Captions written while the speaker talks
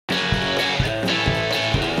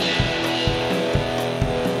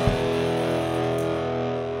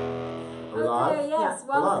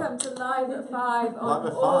Welcome to Live at 5 on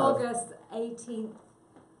August 18th.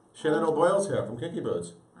 Shannon O'Boyle's here from Kinky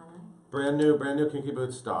Boots. I know. Brand new Kinky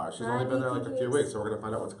Boots star. She's only been there like a few weeks, so we're going to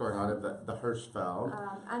find out what's going on at the Hirschfeld.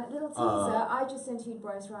 And a little teaser, I just interviewed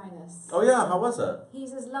Bryce Rhinus. Oh yeah, how was it?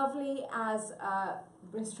 He's as lovely as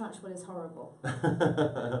Briss Trunchbull is horrible.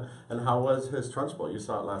 And how was his Trunchbull? You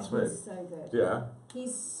saw it last week. He's so good. Yeah.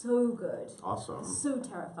 He's so good. Awesome. So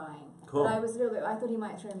terrifying. Cool. But I was a little bit, I thought he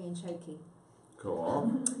might throw me in choky.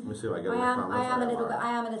 Cool. Let me see if I get I am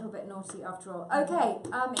a little bit naughty after all. Okay,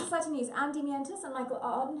 exciting news. Andy Mientus and Michael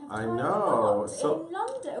Arden have tried so, in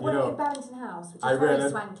London, in Barrington House, which is very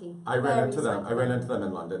swanky. I ran into them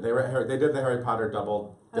in London. They did the Harry Potter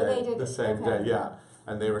double day the same day, yeah.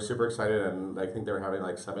 And they were super excited, and I think they were having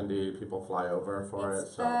like 70 people fly over for it.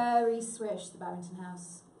 It's very swish, the Barrington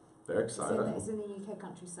House. They're excited. It's in the UK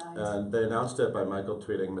countryside. And they announced it by Michael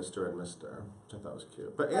tweeting Mr. and Mr., which I thought was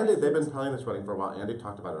cute. But Andy, they've been planning this wedding for a while. Andy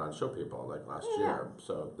talked about it on Show People like last year.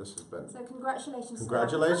 So this has been... So congratulations.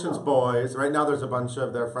 Congratulations, boys. Right now there's a bunch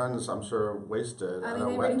of their friends, I'm sure, wasted. I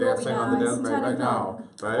mean, wet dancing on the dance right now.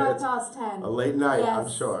 Right? It's 10. A late night, I'm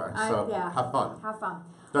sure. So have fun. Have fun.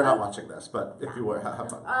 They're not watching this, but if you were, have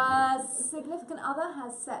fun. Significant Other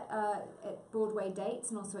has set Broadway dates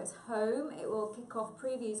and also its home. It will kick off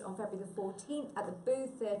previews on February the 14th at the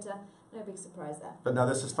Booth Theatre. No big surprise there. But now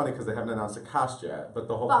this is funny because they haven't announced the cast yet, but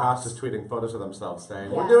the whole cast is tweeting photos of themselves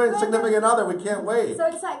saying, we're doing Significant Other, we can't wait. So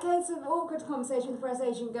it's that case of awkward conversation with the press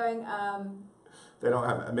agent going, they don't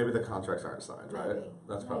have, maybe the contracts aren't signed, right? Maybe.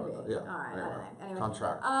 That's probably, All right, anyway.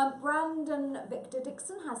 Contract. Brandon Victor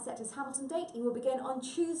Dixon has set his Hamilton date. He will begin on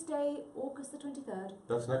Tuesday, August the 23rd.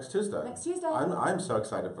 That's next Tuesday. Next Tuesday. I'm so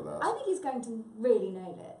excited for this. I think he's going to really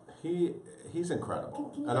nail it. He's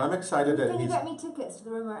incredible. I'm excited that Can you get me tickets to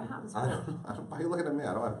the room where it happens? Why are you looking at me?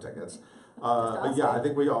 I don't have tickets. But yeah, I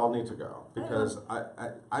think we all need to go because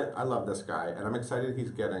I love this guy, and I'm excited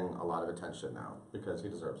he's getting a lot of attention now because he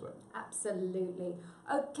deserves it. Absolutely.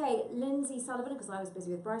 Okay, Lindsay Sullivan, because I was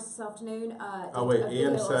busy with Bryce this afternoon.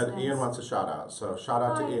 Ian wants a shout out, so shout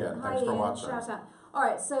out to Ian. Thanks for watching. Shout out.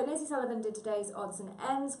 Alright, so Lindsay Sullivan did today's odds and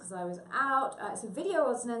ends because I was out. It's a video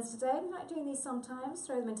odds and ends today. We like doing these sometimes,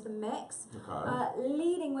 throw them into the mix. Okay.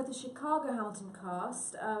 Leading with the Chicago Hamilton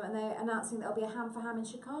cast, and they're announcing there'll be a Ham for Ham in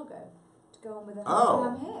Chicago. Go on with a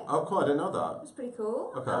ham here. Oh, cool! I didn't know that. It was pretty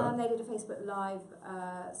cool. Okay. They did a Facebook Live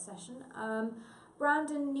session.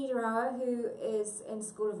 Brandon Niederauer, who is in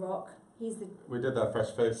School of Rock, we did that fresh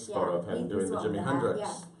face photo of him doing the Jimi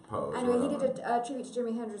Hendrix pose. Anyway, he did a tribute to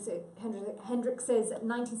Jimi Hendrix's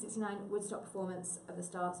 1969 Woodstock performance of the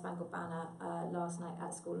Star Spangled Banner last night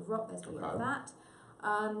at School of Rock. There's video of that.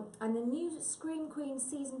 And the new Scream Queen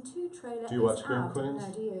Season 2 trailer. Do you watch Scream Queens?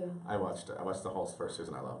 No, do you? I watched it. I watched the whole first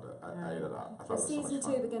season. I loved it. I ate it up. I thought it was Season so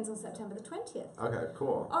much 2 begins on September the 20th. Okay,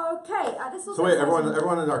 cool. Okay, this also. So wait,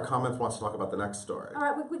 everyone in our comments wants to talk about the next story. All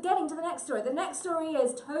right, we're getting to the next story. The next story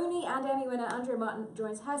is Tony and Emmy winner Andrea Martin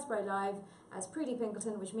joins Hairspray Live as Prudie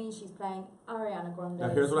Pinkleton, which means she's playing Ariana Grande. Now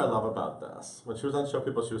here's what I love about this. When she was on Show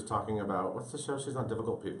People, she was talking about, what's the show she's on,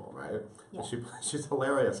 Difficult People, right? Yeah. She's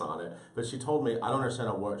hilarious on it. But she told me, I don't understand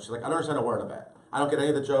a word. She's like, I don't understand a word of it. I don't get any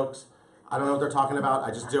of the jokes. I don't know what they're talking about.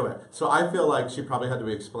 I just do it. So I feel like she probably had to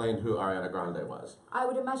be explained who Ariana Grande was. I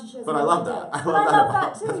would imagine she has. But I love that. I love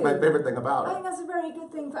that too. That's my favorite thing about it. I think that's a very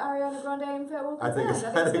good thing for Ariana Grande and for all I think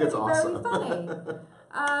it's awesome. Very funny.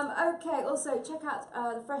 Okay. Also, check out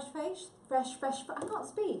the Fresh Face. I can't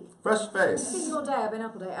speak. Fresh Face. I'm speaking all day. I've been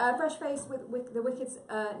up all day. Fresh Face with the Wicked's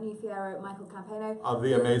new Fiero, Michael Campano. Of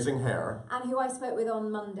the amazing hair. And who I spoke with on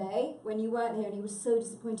Monday when you weren't here, and he was so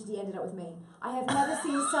disappointed he ended up with me. I have never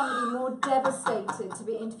seen somebody more devastated to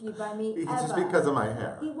be interviewed by me ever. Just because of my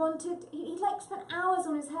hair. He like spent hours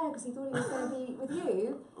on his hair because he thought he was going to be with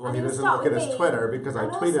you. Well, he doesn't look at his Twitter because I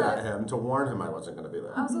tweeted at him to warn him I wasn't going to be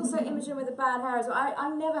there. I was also Imogen with a bad hair as well. I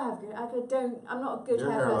never have good. I'm not a good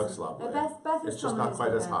Your hair person. Looks lovely. Beth it's just not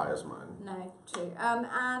quite as high as mine. No, true.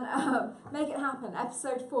 Make It Happen,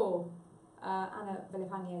 episode 4. Anna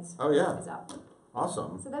Villafaniez is up.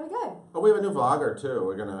 Awesome. So there we go. Oh, we have a new vlogger too.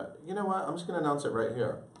 We're gonna, you know what? I'm just gonna announce it right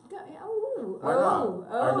here. Why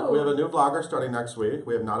not? We have a new vlogger starting next week.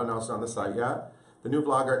 We have not announced it on the site yet. The new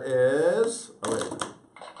vlogger is. Oh wait.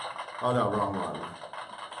 Oh no, wrong one.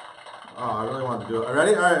 Oh, I really wanted to do it.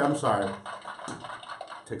 Ready? All right. I'm sorry.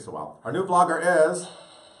 Takes a while. Our new vlogger is.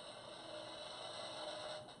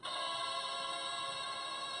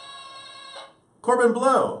 Corbin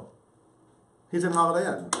Blue. He's in Holiday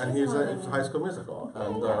Inn, and he's a High School Musical,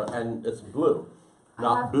 and it's blue,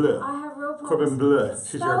 not blue. I have real problems. Corbin Bleu.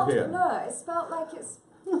 She's European. No, it's spelled like it's.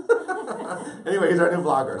 Anyway, he's our new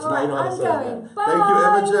vlogger, so now you know how to say it. Bye. Thank you,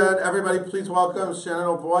 Imogen. Everybody, please welcome Shannon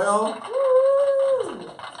O'Boyle.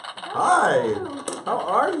 Hi. How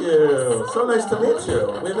are you? So nice to meet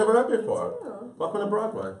you. We've never met before. Welcome to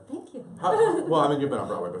Broadway. Thank you. Well, I mean, you've been on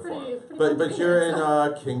Broadway before. But you're in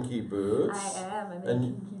Kinky boots. I am.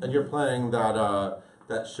 And you're playing that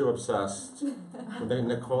shoe obsessed.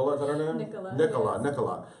 Nicola, is that her name?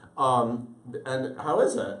 Nicola. And how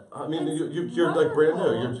is it? I mean, you're like brand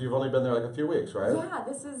new. You've only been there like a few weeks, right? Yeah.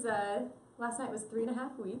 This is last night was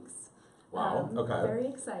 3.5 weeks. Wow. Okay. Very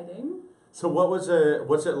exciting. So what's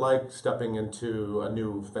it like stepping into a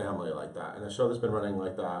new family like that? And a show that's been running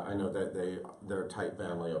like that, I know that they're a tight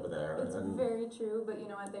family over there. It's very true, but you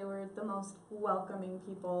know what? They were the most welcoming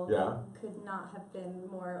people. Yeah. They could not have been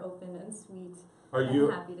more open and sweet.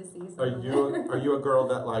 I'm happy to see someone. Are you a girl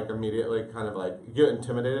that like immediately kind of like you get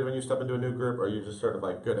intimidated when you step into a new group, or are you just sort of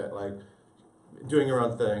like good at like doing your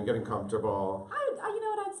own thing, getting comfortable?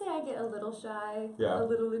 I get a little shy, yeah. A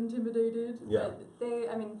little intimidated. Yeah. But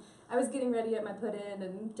I was getting ready at my put-in,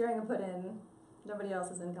 and during a put-in, nobody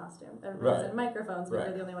else is in costume. Everybody's in microphones, but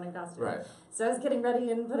they're the only one in costume. Right. So I was getting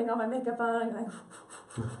ready and putting all my makeup on, and going,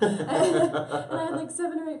 and I had like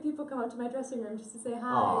 7 or 8 people come up to my dressing room just to say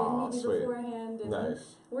hi and meet me beforehand, and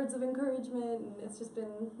words of encouragement, and it's just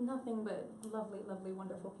been nothing but lovely, lovely,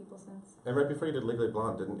 wonderful people since. And right before you did Legally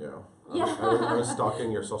Blonde, didn't you? Yeah. I was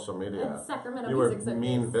stalking your social media. And Sacramento you were Music Circus.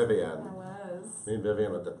 Mean Vivian. I was. Mean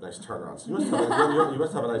Vivian with the nice turnarounds. You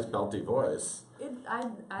must have a nice belty voice.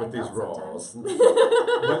 With these roles.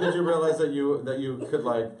 When did you realize that you could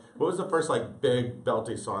like? What was the first like big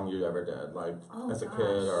belty song you ever did? Like as a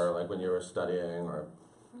kid, or like when you were studying, or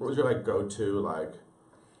what was your like go-to like?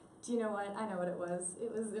 Do you know what? I know what it was.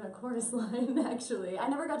 It was in a chorus line, actually. I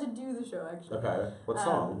never got to do the show, actually. Okay. What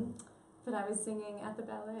song? But I was singing at the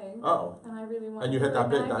ballet. Oh. And I really wanted and you hit that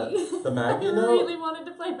big, the Maggie note? I really wanted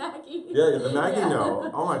to play Maggie. Yeah, the Maggie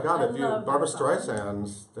note. Oh my God, Barbara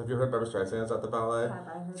Streisand's, have you heard Barbara Streisand's at the ballet? Have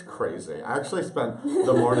I heard It's crazy. I actually spent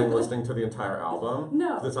the morning listening to the entire album.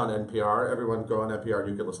 No. It's on NPR. Everyone go on NPR and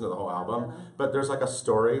you can listen to the whole album. But there's like a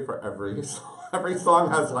story for every song. Every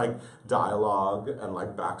song has like dialogue and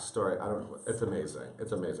like backstory. I don't know. It's amazing.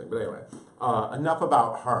 It's amazing. But anyway, enough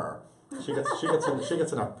about her. She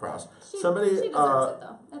gets enough press. She deserves it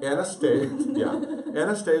though.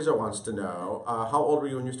 Anastasia wants to know how old were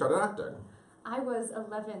you when you started acting? I was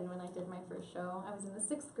 11 when I did my first show. I was in the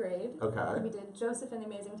 6th grade. Okay. We did Joseph and the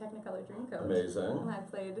Amazing Technicolor Dreamcoat. Amazing. And I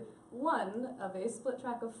played one of a split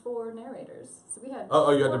track of 4 narrators. So we had.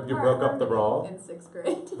 You broke up the role in 6th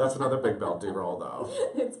grade. That's another big belty role, though.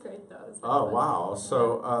 It's great though. It's fun. Wow!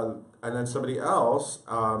 So and then somebody else,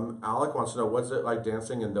 Alec wants to know, what's it like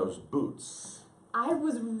dancing in those boots? I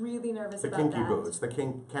was really nervous about that. The kinky boots. The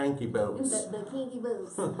kinky boots. The kinky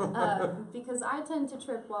boots. Because I tend to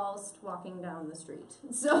trip whilst walking down the street.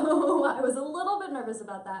 So I was a little bit nervous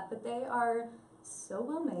about that, but they are so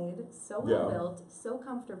well made, so well built, so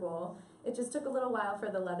comfortable. It just took a little while for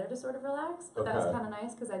the leather to sort of relax, but that was kind of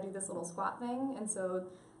nice because I do this little squat thing, and so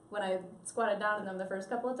when I squatted down in them the first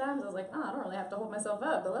couple of times, I was like, oh, I don't really have to hold myself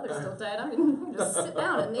up. The leather's still tight. I can just sit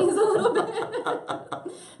down in these a little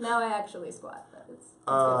bit. Now I actually squat, but it's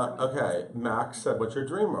okay, Max said, what's your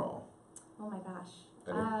dream role? Oh my gosh.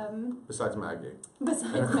 Besides Maggie.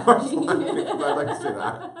 Besides Maggie. I'd like to see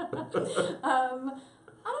that.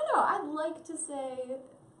 I don't know. I'd like to say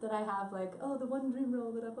that I have like, the one dream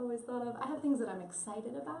role that I've always thought of. I have things that I'm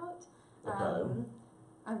excited about. Okay.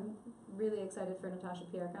 I'm really excited for Natasha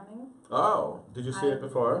Pierre coming. Oh, did you see it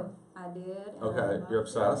before? I did. Okay, you're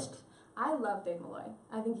obsessed? I love Dave Malloy.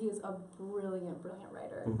 I think he is a brilliant, brilliant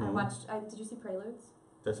writer. Mm-hmm. Did you see Preludes?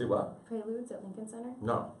 Did I see what? Preludes at Lincoln Center?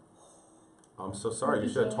 No. I'm so sorry. You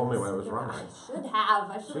should have told me when it was running. I should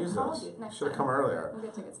have. I should have called you. Should have come earlier. We'll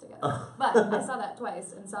get tickets together. But I saw that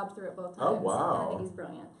twice and sobbed through it both times. Oh, wow. And I think he's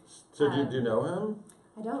brilliant. So do you know him?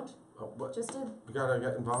 I don't. What? Just you gotta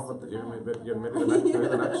get involved with maybe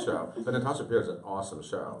the next show. But Natasha Pierre is an awesome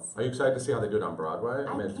show. Are you excited to see how they do it on Broadway?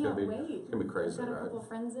 I mean, it's gonna be crazy, I've got a right? couple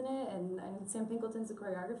friends in it, and Sam Pinkleton's the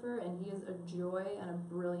choreographer, and he is a joy and a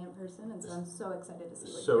brilliant person, and so I'm so excited to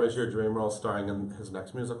see what So is your dream role starring in his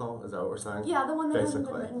next musical? Is that what we're saying? Yeah, the one that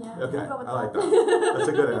basically hasn't been written yet. Okay, We'll go with I like that. That's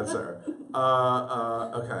a good answer.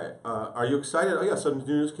 Okay. Are you excited? Oh yeah, so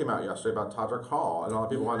news came out yesterday about Todrick Hall, and a lot of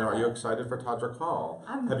people want to know, are you excited for Todrick Hall?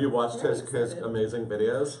 Have you watched his amazing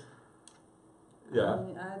videos? Yeah.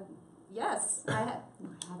 Yes, I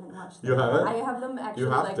haven't watched them. You haven't? I have them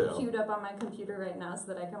actually queued up on my computer right now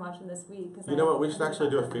so that I can watch them this week. You know what? We should actually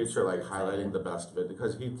do a feature like highlighting the best vid,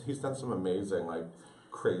 because he's done some amazing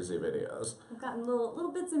crazy videos. I've gotten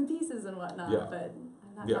little bits and pieces and whatnot, but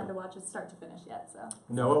I've not gotten to watch it start to finish yet. So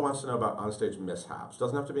Noah wants to know about onstage mishaps.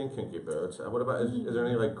 Doesn't have to be in Kinky Boots. What about, is there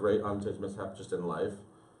any like great onstage mishaps just in life?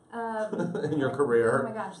 In your career? Oh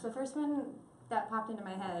my gosh, the first one that popped into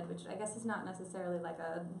my head, which I guess is not necessarily like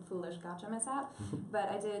a foolish gotcha mishap, but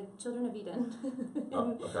I did Children of Eden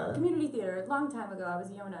in community theater a long time ago. I was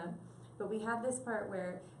Yona, but we had this part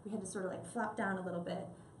where we had to sort of like flop down a little bit,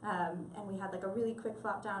 and we had like a really quick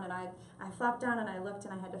flop down, and I flopped down and I looked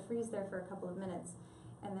and I had to freeze there for a couple of minutes,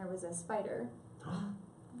 and there was a spider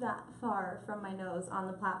that far from my nose on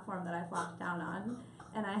the platform that I flopped down on,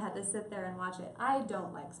 and I had to sit there and watch it. I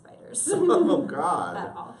don't like spiders. Oh God.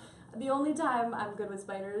 At all. The only time I'm good with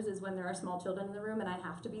spiders is when there are small children in the room and I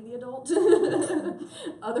have to be the adult.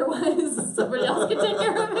 Otherwise, somebody else can take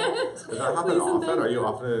care of it. Does that happen often? Are you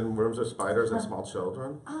often in rooms with spiders and small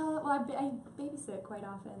children? Well, I babysit quite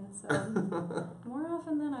often, so more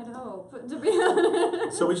often than I'd hope, to be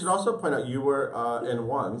honest. So we should also point out you were in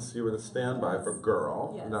Once. You were the standby for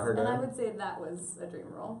Girl. Yes, not her name? and I would say that was a dream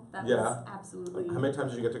role. That was absolutely... How many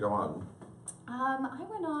times did you get to go on? I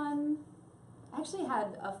went on... I actually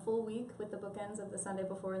had a full week with the bookends of the Sunday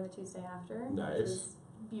before and the Tuesday after. Nice. Which was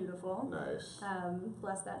beautiful. Nice.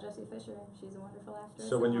 Bless that Jessie Fisher. She's a wonderful actress.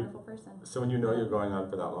 So when a wonderful person. So when you know you're going on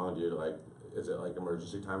for that long, do you like? Is it like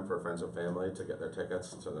emergency time for friends and family to get their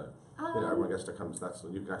tickets so that everyone gets to come? So that's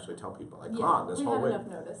you can actually tell people like, come on, this whole week. We had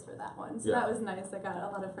enough notice for that one, so that was nice. I got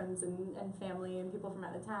a lot of friends and family and people from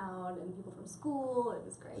out of town and people from school. It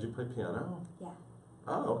was great. Did you play piano? Yeah.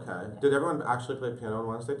 Oh, okay. Yeah. Did everyone actually play piano on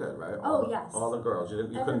Wednesday? Did, right? Yes. All the girls. You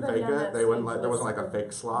couldn't fake it. They wouldn't there wasn't like a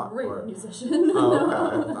fake slot. Great musician.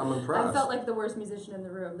 Oh, okay. I'm impressed. I felt like the worst musician in the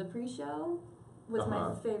room. The pre-show was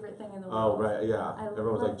my favorite thing in the world. Oh, right, yeah.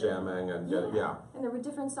 Everyone was like jamming and And there were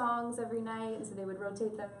different songs every night, and so they would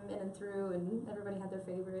rotate them in and through, and everybody had their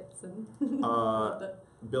favorites. And loved it.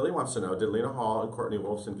 Billy wants to know: did Lena Hall and Courtney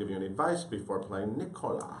Wolfson give you any advice before playing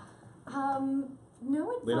Nicola?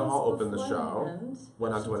 No advice. Lena Hall opened the show,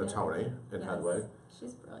 went on to win a Tony in Headway.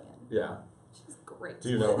 She's brilliant. Yeah. She's great. Do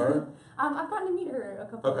you know her? I've gotten to meet her a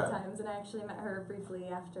couple of times, and I actually met her briefly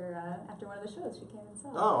after one of the shows. She came and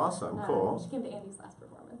saw. Oh, awesome! Cool. She came to Andy's last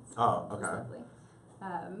performance. Oh, okay. Lovely.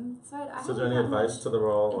 So is there any advice to the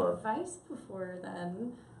role? Or advice before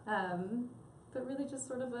then, but really just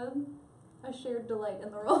sort of a shared delight in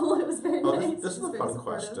the role. It was very nice. This is a fun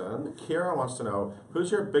question. Kira wants to know, who's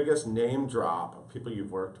your biggest name drop of people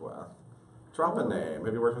you've worked with? Drop a name.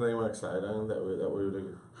 Have you worked with anyone exciting that we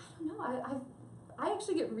would? I don't know. I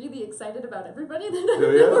actually get really excited about everybody that I've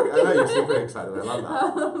been working with. I know you seem pretty excited. I love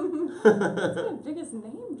that. That's my biggest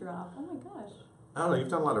name drop. Oh my gosh. I don't know. You've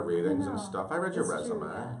done a lot of readings and stuff. I read your resume.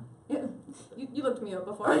 True, yeah. You looked me up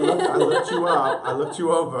before. I looked you up. I looked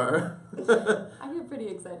you over. I get pretty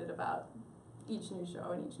excited about each new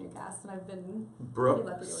show and each new cast, and I've been Brooke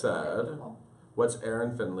pretty lucky to said, what's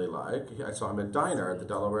Aaron Finley like? I saw him at Diner at the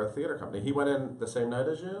Delaware Theater Company. He went in the same night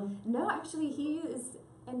as you? No, actually, he is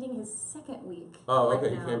ending his second week. Oh,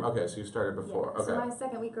 okay. He came. Okay, so you started before. Yeah, okay. So my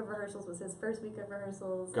second week of rehearsals was his first week of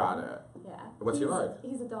rehearsals. Got it. Yeah. What's he like?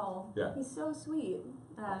 He's a doll. Yeah. He's so sweet.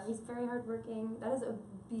 He's very hardworking. That is a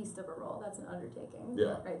beast of a role. That's an undertaking.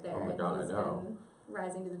 Yeah. Right there. Oh my God, I know. Been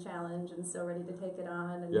rising to the challenge and so ready to take it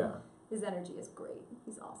on. And his energy is great.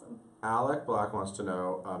 He's awesome. Alec Black wants to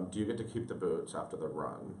know, do you get to keep the boots after the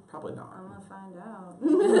run? Probably not. I'm going to find out.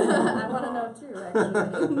 I want to know too, actually.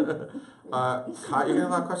 You're getting a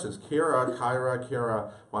lot of questions.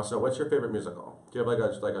 Kira wants to know, what's your favorite musical? Do you have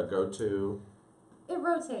like a go-to? It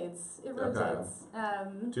rotates.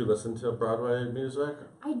 Do you listen to Broadway music?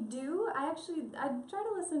 I do. I try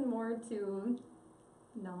to listen more to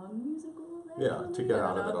non-musicals, actually. Yeah, to get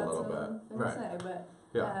out of it a little bit. Right.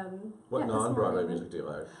 What non-Broadway music do you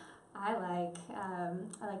like? I like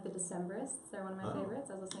the Decemberists. They're one of my favorites.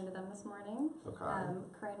 I was listening to them this morning. Okay.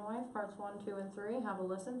 Crane Wife, parts 1, 2, and 3. Have a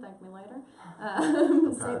listen. Thank me later.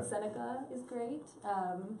 Saint Seneca is great.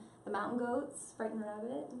 The Mountain Goats, Frightened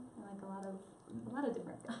Rabbit. I like a lot of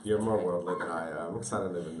different stuff. You're more worldly than I am, because I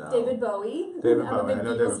don't even know. David Bowie. David I'm Bowie. a big I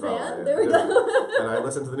know Beatles David fan. Bowie. There we go. And I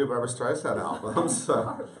listened to the new Barbra Streisand album.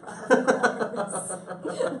 So.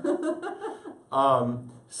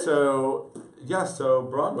 So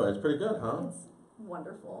Broadway is pretty good, huh? It's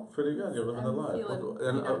wonderful. Pretty good. You're living the life.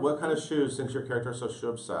 And what kind of shoes, since your character is so shoe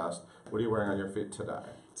obsessed, what are you wearing on your feet today?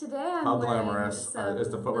 Today I'm How wearing glamorous is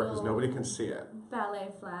the footwork because nobody can see it. Ballet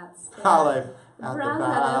flats. Ballet. At brown the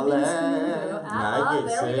ballet. Maggie,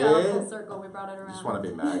 there we go. Full circle. We brought it around. Just want to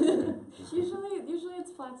be Maggie. Usually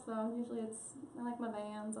it's flats though. Usually I like my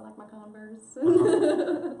Vans. I like my Converse.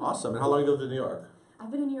 Awesome. And how long have you lived in New York? I've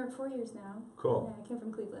been in New York 4 years now. Cool. Yeah, I came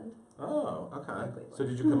from Cleveland. Oh, okay. So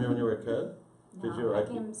did you come here when you were a kid? No, I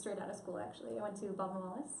came straight out of school, actually. I went to Baldwin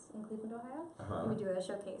Wallace in Cleveland, Ohio. And we do a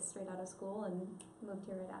showcase straight out of school and moved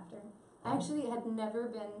here right after. I actually had never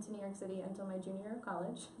been to New York City until my junior year of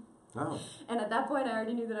college. Oh. And at that point, I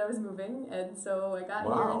already knew that I was moving. And so I got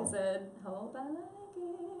here and said, hope I like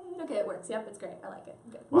it. Okay, it works. Yep, it's great. I like it.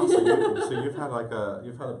 Good. Wow, so you've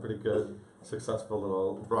had a pretty good, successful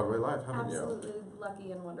little Broadway life, haven't you? Absolutely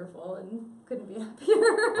lucky and wonderful, and couldn't be happier.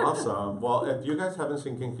 Awesome. Well, if you guys haven't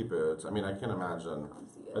seen Kinky Boots, I mean, I can't imagine.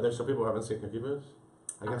 Are there still people who haven't seen Kinky Boots?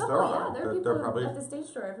 I guess there are. Yeah, there are people probably at the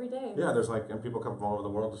stage door every day. Yeah, and people come from all over the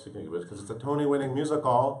world to see Kinky Boots because it's a Tony-winning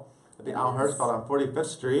musical at the Al Hirschfeld on 45th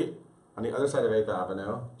Street on the other side of 8th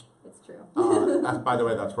Avenue. It's true. By the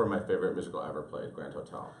way, that's where my favorite musical ever played, Grand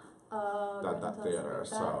Hotel. That theater.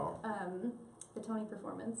 So the Tony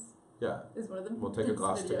performance. Yeah. Is one of the we'll take a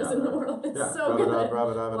glass videos together. in the world. It's yeah. so good.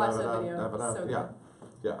 Watch that video. So yeah.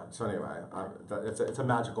 Yeah. So anyway, it's a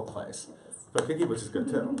magical place. But Kinky Boots is good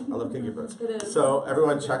too. I love Kinky Boots. It is. So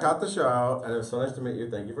everyone, check out the show, and it was so nice to meet you.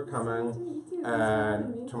 Thank you for coming. Nice to meet you.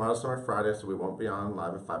 And tomorrow's Summer Friday, so we won't be on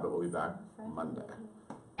live at 5, but we'll be back Monday.